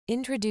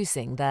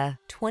Introducing the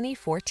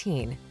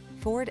 2014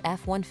 Ford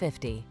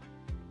F-150.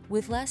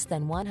 With less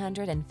than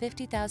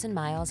 150,000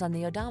 miles on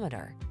the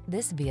odometer,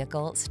 this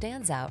vehicle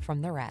stands out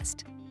from the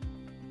rest.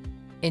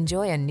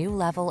 Enjoy a new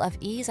level of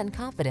ease and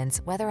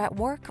confidence whether at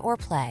work or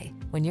play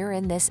when you're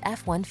in this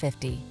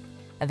F-150.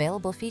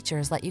 Available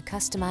features let you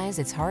customize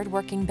its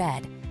hard-working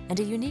bed, and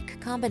a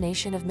unique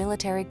combination of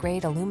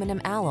military-grade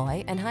aluminum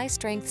alloy and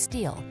high-strength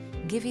steel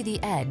give you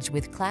the edge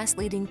with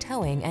class-leading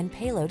towing and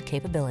payload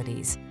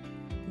capabilities.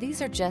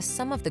 These are just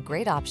some of the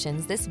great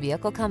options this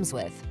vehicle comes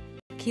with: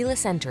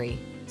 keyless entry,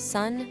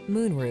 sun,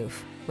 moonroof,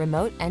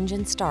 remote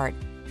engine start,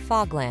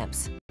 fog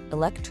lamps,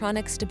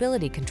 electronic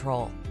stability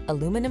control,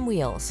 aluminum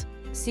wheels,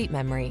 seat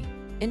memory,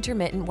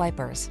 intermittent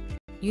wipers,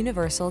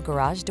 universal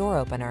garage door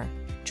opener,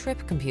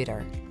 trip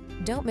computer.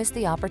 Don't miss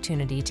the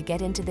opportunity to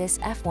get into this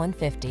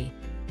F-150,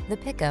 the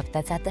pickup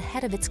that's at the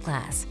head of its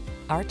class.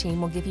 Our team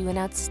will give you an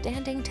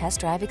outstanding test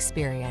drive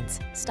experience.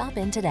 Stop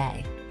in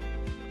today.